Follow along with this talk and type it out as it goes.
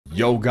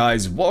Yo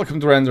guys, welcome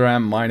to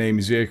RenderRam. My name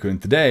is Yeku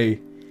and today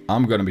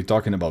I'm gonna be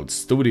talking about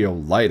studio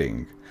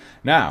lighting.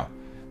 Now,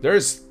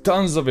 there's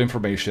tons of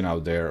information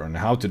out there on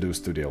how to do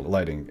studio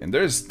lighting, and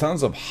there's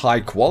tons of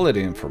high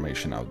quality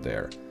information out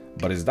there.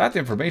 But is that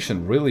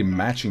information really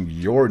matching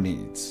your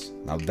needs?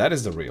 Now that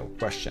is the real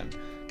question.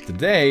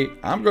 Today,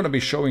 I'm gonna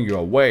be showing you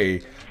a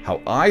way how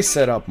I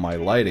set up my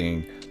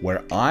lighting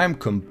where I'm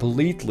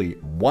completely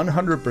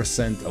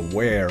 100%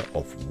 aware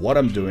of what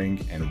I'm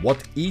doing and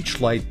what each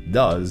light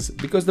does,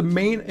 because the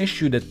main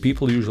issue that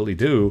people usually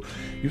do,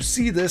 you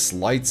see this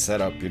light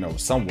setup,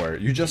 somewhere,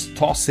 you just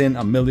toss in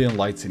a million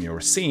lights in your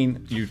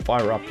scene, you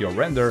fire up your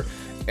render,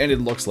 and it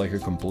looks like a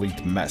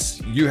complete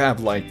mess. You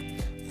have like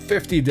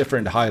 50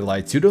 different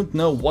highlights, you don't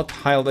know what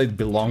highlight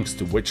belongs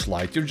to which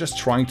light, you're just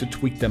trying to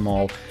tweak them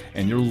all,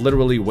 and you're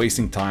literally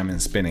wasting time and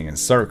spinning in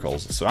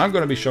circles. So I'm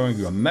going to be showing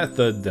you a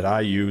method that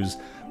I use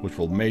which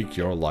will make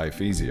your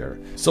life easier.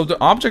 So the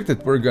object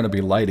that we're going to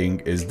be lighting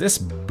is this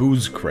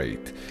booze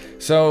crate.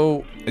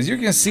 So as you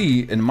can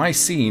see in my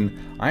scene,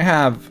 I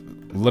have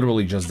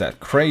literally just that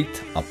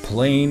crate, a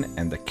plane,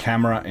 and the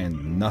camera,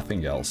 and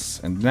nothing else.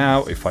 And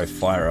now if I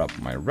fire up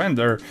my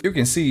render, you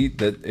can see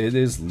that it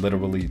is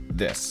literally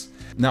this.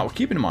 Now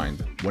keep in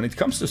mind, when it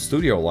comes to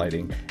studio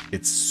lighting,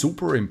 it's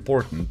super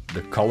important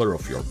the color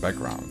of your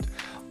background.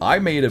 I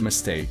made a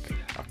mistake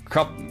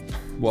a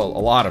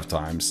lot of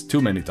times,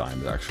 too many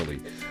times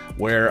actually,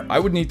 where I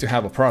would need to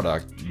have a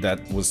product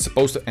that was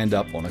supposed to end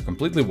up on a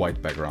completely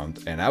white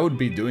background, and I would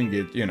be doing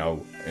it,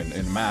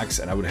 in Max,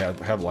 and I would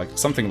have like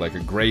something like a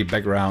gray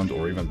background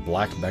or even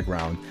black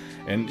background,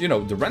 and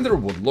the render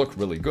would look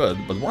really good,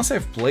 but once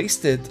I've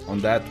placed it on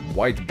that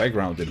white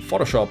background in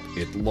Photoshop,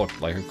 it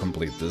looked like a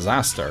complete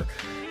disaster.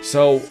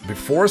 So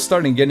before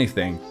starting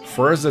anything,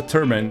 first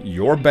determine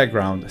your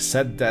background,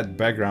 set that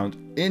background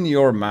in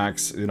your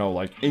Max,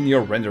 like in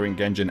your rendering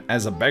engine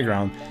as a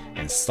background,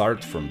 and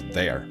start from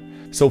there.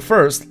 So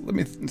first, let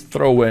me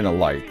throw in a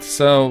light.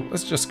 So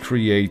let's just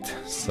create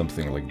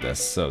something like this.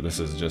 So this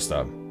is just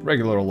a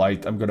regular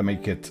light. I'm gonna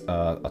make it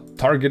a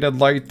targeted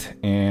light,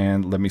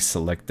 and let me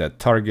select that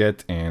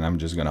target, and I'm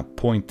just gonna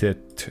point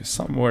it to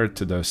somewhere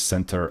to the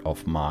center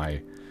of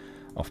my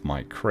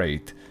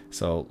crate.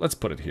 So let's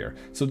put it here.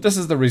 So this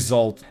is the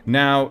result.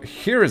 Now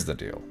here is the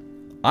deal.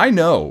 I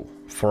know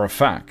for a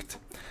fact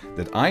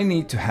that I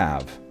need to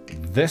have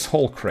this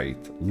whole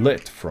crate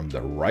lit from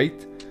the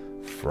right,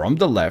 from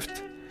the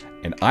left,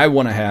 and I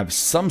want to have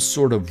some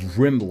sort of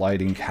rim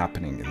lighting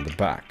happening in the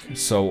back.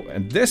 So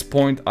at this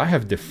point, I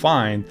have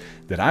defined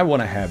that I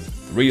want to have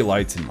 3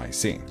 lights in my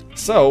scene.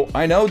 So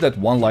I know that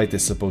one light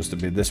is supposed to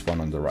be this one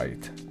on the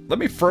right. Let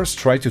me first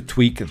try to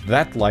tweak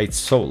that light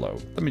solo.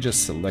 Let me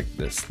just select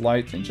this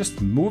light and just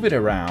move it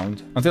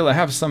around until I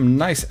have some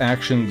nice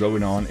action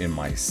going on in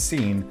my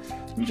scene.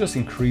 Let me just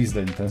increase the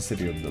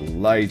intensity of the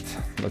light.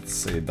 Let's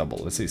say double,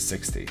 let's say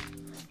 60.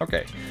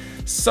 Okay,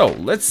 so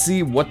let's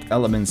see what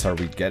elements are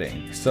we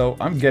getting. So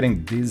I'm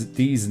getting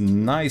these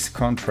nice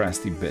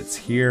contrasty bits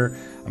here.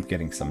 I'm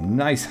getting some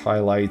nice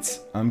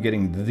highlights. I'm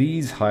getting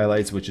these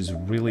highlights, which is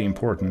really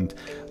important.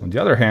 On the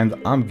other hand,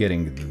 I'm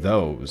getting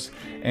those.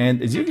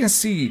 And as you can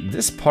see,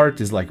 this part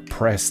is like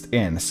pressed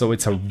in. So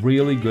it's a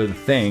really good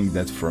thing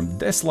that from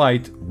this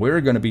light, we're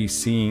gonna be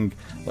seeing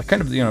like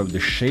kind of, the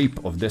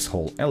shape of this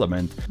whole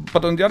element.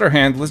 But on the other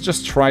hand, let's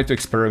just try to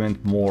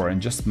experiment more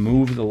and just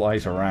move the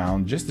light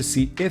around just to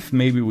see if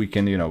maybe we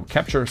can,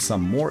 capture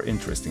some more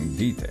interesting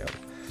detail.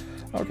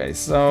 Okay,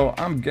 so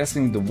I'm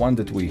guessing the one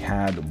that we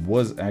had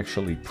was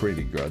actually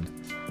pretty good.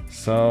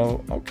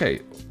 So,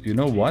 okay, you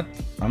know what?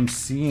 I'm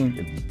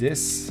seeing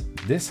this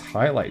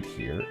highlight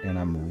here, and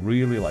I'm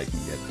really liking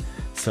it.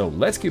 So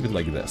let's keep it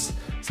like this.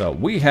 So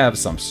we have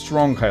some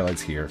strong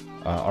highlights here.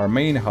 Our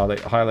main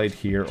highlight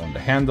here on the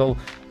handle.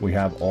 We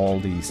have all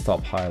these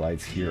top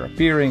highlights here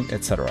appearing,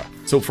 etc.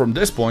 So from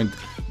this point,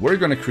 we're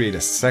going to create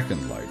a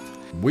second light.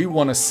 We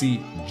want to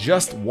see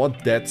just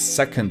what that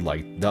second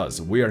light does.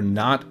 We are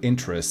not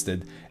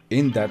interested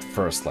in that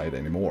first light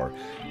anymore.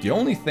 The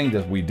only thing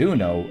that we do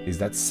know is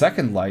that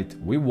second light,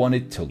 we want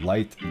it to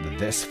light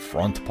this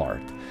front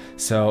part.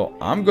 So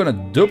I'm gonna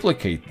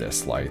duplicate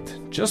this light,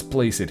 just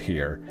place it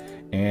here,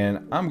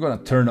 and I'm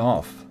gonna turn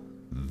off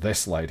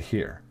this light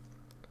here.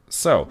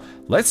 So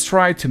let's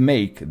try to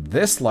make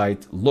this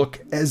light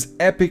look as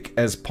epic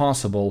as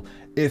possible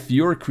if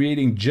you're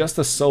creating just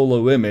a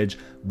solo image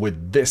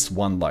with this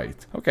one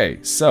light. Okay,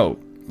 so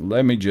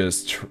let me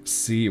just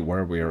see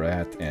where we're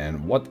at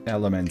and what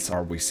elements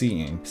are we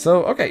seeing.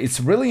 So, okay, it's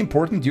really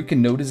important. You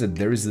can notice that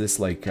there is this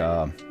like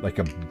a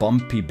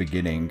bumpy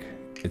beginning.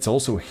 It's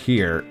also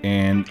here,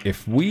 and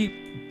if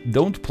we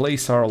don't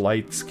place our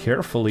lights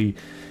carefully,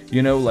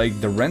 like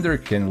the render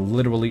can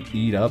literally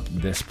eat up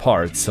this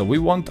part. So we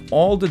want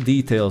all the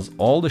details,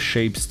 all the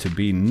shapes to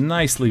be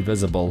nicely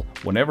visible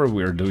whenever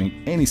we're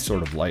doing any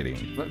sort of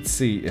lighting. Let's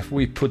see if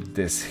we put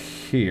this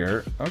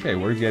here. Okay,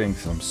 we're getting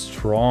some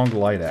strong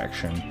light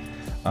action,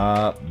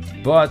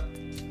 but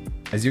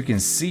as you can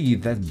see,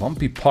 that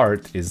bumpy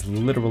part is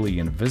literally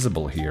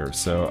invisible here,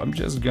 so I'm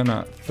just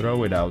gonna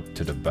throw it out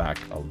to the back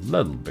a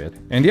little bit.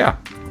 And yeah,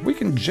 we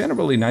can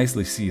generally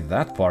nicely see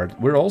that part.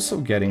 We're also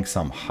getting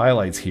some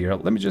highlights here.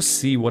 Let me just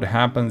see what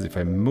happens if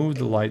I move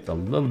the light a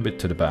little bit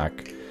to the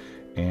back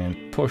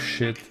and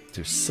push it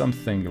to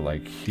something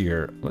like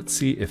here. Let's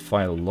see if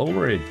I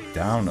lower it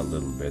down a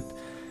little bit.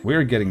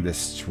 We're getting this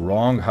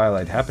strong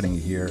highlight happening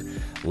here.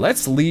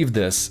 Let's leave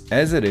this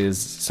as it is.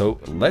 So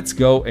let's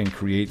go and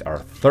create our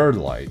third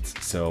light.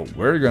 So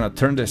we're gonna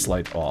turn this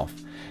light off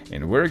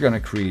and we're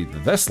gonna create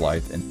this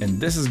light, and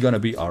this is gonna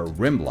be our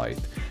rim light.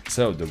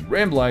 So the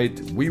rim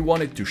light, we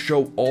want it to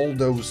show all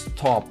those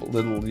top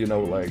little, you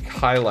know, like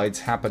highlights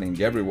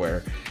happening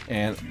everywhere.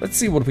 And let's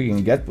see what we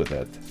can get with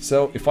it.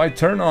 So if I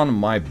turn on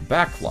my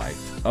backlight,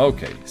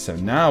 okay, so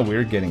now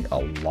we're getting a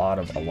lot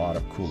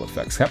of cool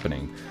effects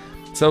happening.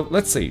 So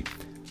let's see,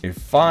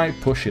 if I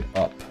push it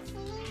up,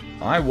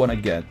 I want to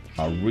get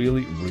a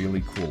really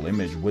cool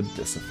image with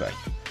this effect.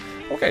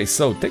 Okay,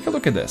 so take a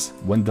look at this.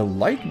 When the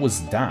light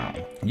was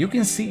down, you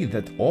can see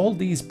that all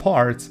these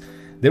parts,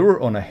 they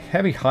were on a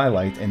heavy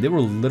highlight and they were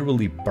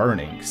literally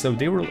burning. So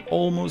they were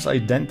almost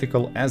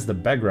identical as the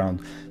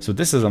background. So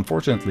this is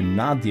unfortunately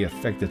not the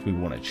effect that we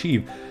want to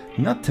achieve.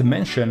 Not to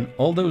mention,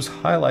 all those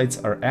highlights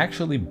are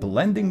actually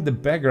blending the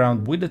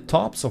background with the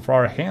tops of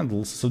our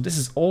handles, so this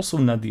is also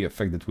not the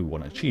effect that we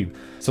want to achieve.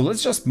 So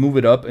let's just move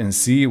it up and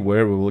see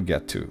where we will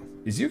get to.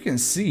 As you can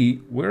see,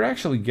 we're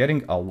actually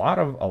getting a lot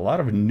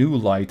of new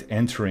light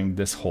entering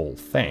this whole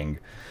thing.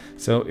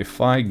 So if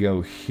I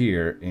go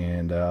here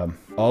and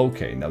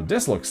okay, now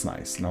this looks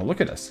nice. Now look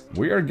at this.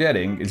 We are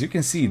getting, as you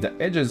can see, the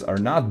edges are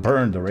not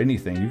burned or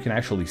anything. You can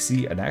actually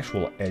see an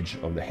actual edge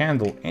of the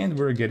handle, and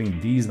we're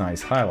getting these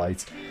nice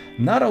highlights.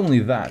 Not only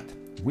that,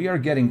 we are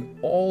getting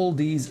all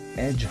these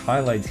edge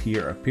highlights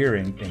here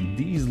appearing, and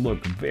these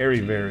look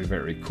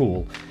very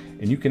cool.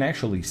 And you can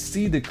actually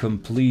see the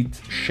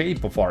complete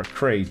shape of our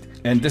crate,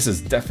 and this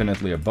is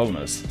definitely a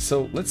bonus.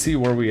 So let's see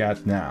where we're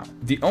at now.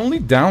 The only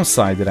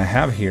downside that I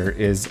have here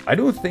is I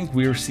don't think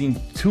we're seeing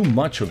too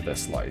much of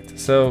this light.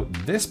 So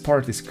this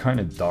part is kind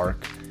of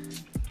dark.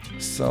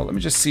 So let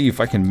me just see if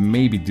I can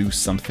maybe do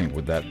something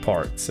with that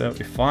part. So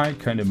if I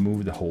kind of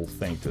move the whole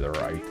thing to the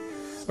right.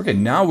 Okay,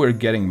 now we're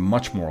getting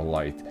much more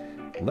light.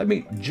 Let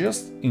me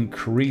just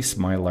increase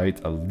my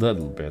light a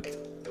little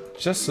bit,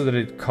 just so that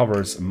it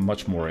covers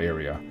much more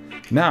area.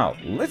 Now,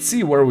 let's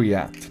see where we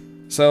at.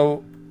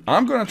 So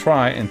I'm gonna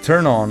try and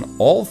turn on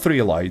all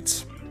three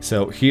lights.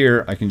 So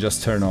here I can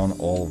just turn on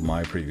all of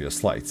my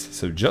previous lights.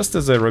 So just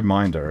as a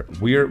reminder,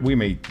 we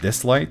made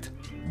this light,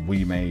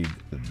 we made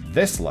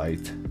this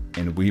light,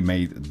 and we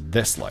made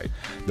this light.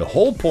 The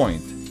whole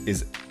point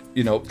is,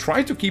 you know,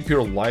 try to keep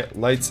your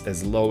lights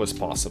as low as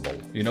possible.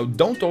 You know,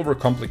 don't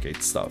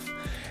overcomplicate stuff.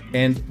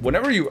 And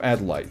whenever you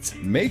add lights,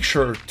 make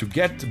sure to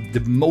get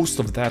the most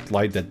of that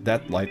light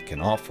that light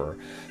can offer.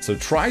 So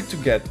try to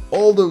get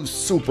all those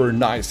super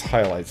nice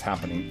highlights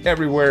happening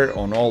everywhere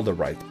on all the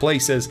right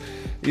places.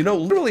 You know,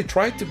 literally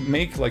try to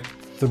make like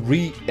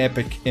 3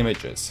 epic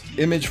images.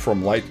 Image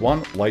from light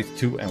 1, light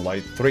 2, and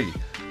light 3.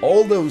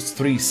 All those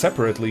 3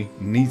 separately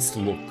needs to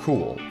look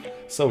cool.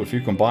 So if you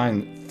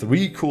combine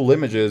 3 cool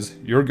images,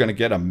 you're gonna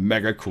get a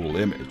mega cool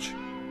image.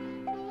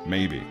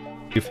 Maybe.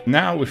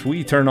 If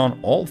we turn on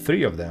all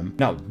 3 of them,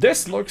 now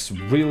this looks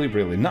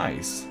really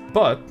nice,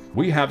 but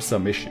we have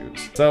some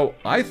issues. So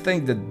I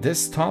think that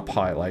this top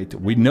highlight,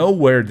 we know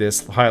where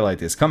this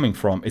highlight is coming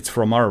from. It's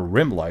from our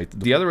rim light.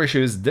 The other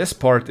issue is this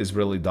part is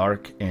really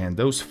dark, and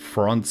those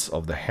fronts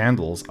of the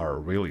handles are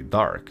really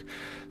dark.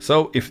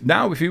 So if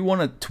you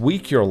want to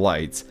tweak your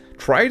lights,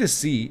 try to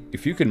see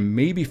if you can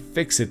maybe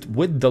fix it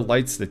with the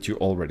lights that you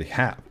already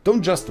have.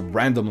 Don't just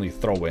randomly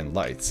throw in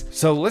lights.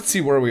 So let's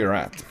see where we are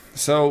at.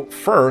 So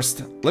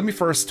let me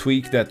first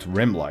tweak that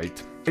rim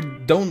light. I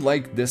don't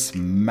like this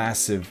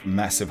massive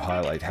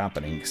highlight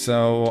happening.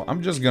 So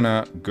I'm just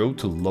gonna go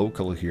to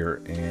local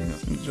here and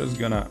I'm just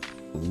gonna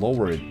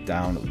lower it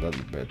down a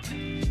little bit.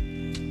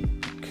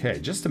 Okay,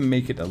 just to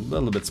make it a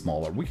little bit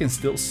smaller. We can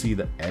still see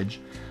the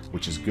edge,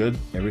 which is good.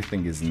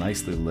 Everything is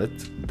nicely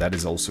lit. That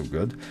is also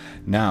good.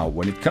 Now,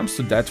 when it comes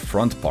to that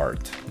front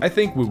part, I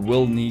think we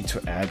will need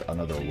to add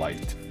another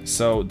light.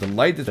 So the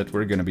light that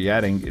we're going to be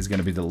adding is going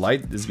to be the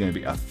light that's going to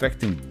be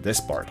affecting this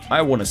part.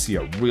 I want to see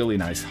a really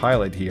nice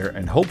highlight here,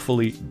 and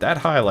hopefully that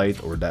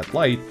highlight or that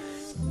light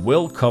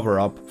will cover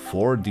up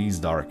for these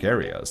dark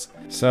areas.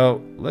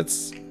 So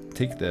let's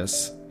take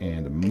this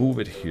and move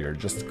it here,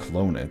 just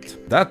clone it.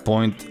 At that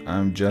point,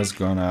 I'm just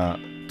gonna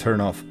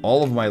turn off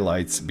all of my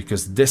lights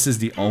because this is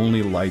the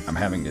only light I'm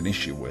having an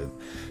issue with.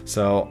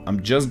 So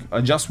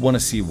I just want to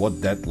see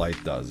what that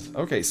light does.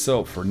 Okay,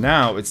 so for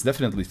now it's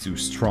definitely too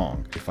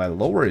strong. If I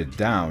lower it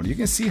down, you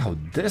can see how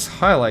this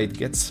highlight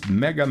gets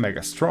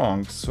mega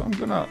strong. So I'm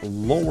gonna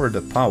lower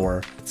the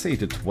power, let's say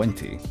to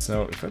 20.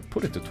 So if I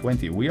put it to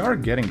 20, we are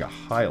getting a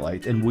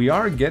highlight and we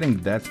are getting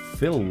that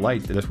fill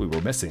light that we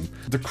were missing.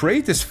 The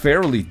crate is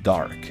fairly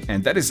dark,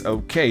 and that is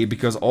okay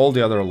because all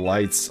the other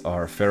lights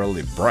are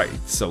fairly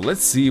bright. So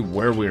let's see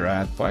where we're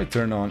at. If I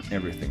turn on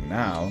everything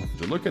now,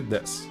 to look at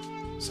this.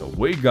 So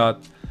we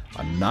got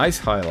a nice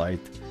highlight,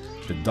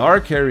 the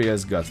dark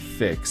areas got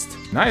fixed,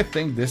 and I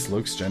think this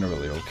looks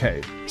generally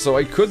okay. So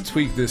I could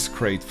tweak this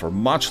crate for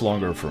much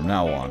longer from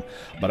now on,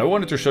 but I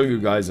wanted to show you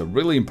guys a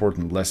really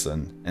important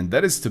lesson, and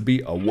that is to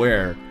be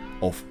aware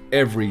of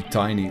every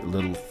tiny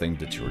little thing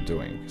that you're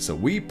doing. So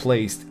we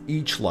placed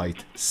each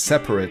light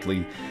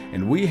separately,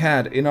 and we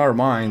had in our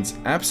minds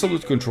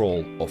absolute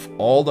control of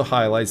all the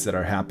highlights that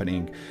are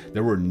happening.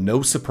 There were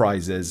no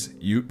surprises.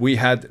 We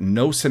had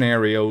no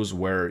scenarios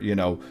where, you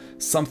know,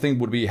 something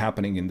would be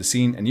happening in the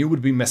scene and you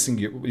would be messing,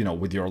 you know,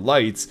 with your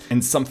lights,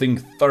 and something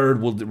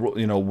third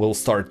will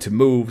start to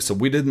move. So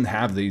we didn't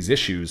have these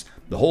issues.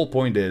 The whole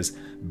point is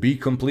be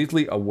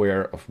completely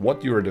aware of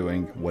what you're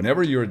doing.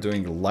 Whenever you're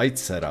doing light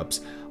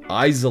setups,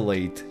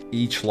 isolate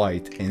each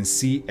light and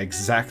see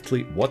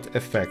exactly what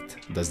effect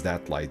does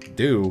that light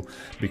do,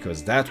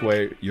 because that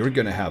way you're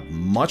gonna have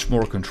much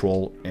more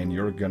control and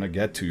you're gonna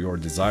get to your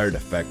desired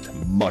effect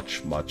much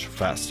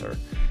faster.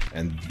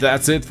 And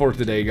that's it for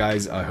today,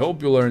 guys. I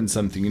hope you learned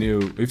something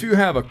new. If you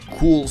have a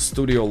cool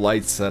studio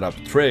light setup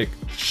trick,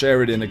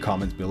 share it in the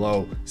comments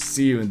below.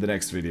 See you in the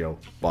next video.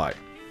 Bye.